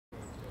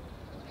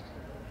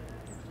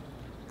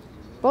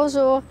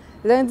Bonjour!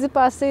 Lundi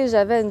passé,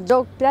 j'avais une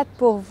joke plate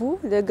pour vous,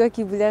 le gars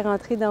qui voulait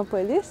rentrer dans la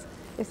police.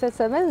 Et cette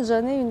semaine,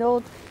 j'en ai une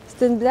autre.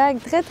 C'est une blague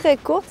très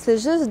courte, c'est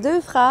juste 2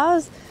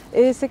 phrases.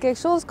 Et c'est quelque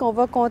chose qu'on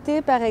va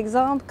compter, par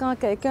exemple, quand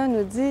quelqu'un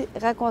nous dit «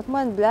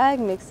 raconte-moi une blague »,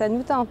 mais que ça ne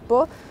nous tente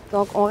pas.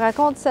 Donc, on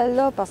raconte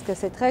celle-là parce que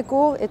c'est très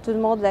court et tout le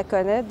monde la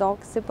connaît, donc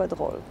c'est pas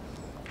drôle.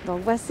 Donc,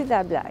 voici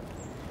la blague.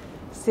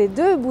 C'est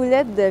 2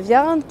 boulettes de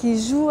viande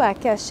qui jouent à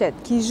cachette,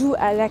 qui jouent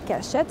à la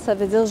cachette. Ça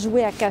veut dire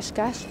jouer à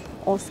cache-cache.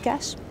 On se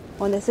cache,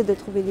 on essaie de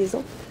trouver les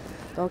autres.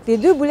 Donc, les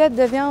 2 boulettes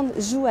de viande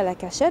jouent à la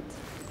cachette.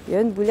 Il y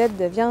a une boulette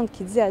de viande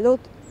qui dit à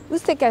l'autre « Où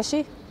c'était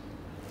caché? »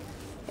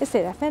 Et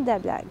c'est la fin de la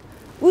blague.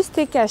 Où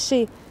c'était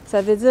caché,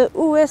 ça veut dire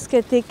où est-ce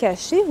que tu es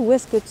caché, où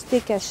est-ce que tu t'es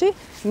caché,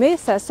 mais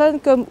ça sonne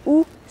comme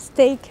où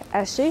steak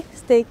haché.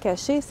 Steak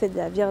haché, c'est de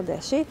la viande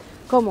hachée,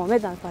 comme on met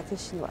dans le pâté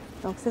chinois.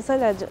 Donc, c'est ça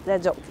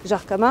la joke. Je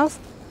recommence.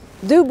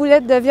 2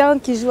 boulettes de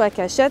viande qui jouent à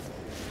cachette.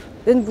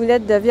 Une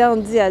boulette de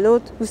viande dit à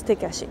l'autre où c'était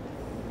caché.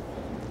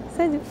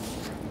 Salut!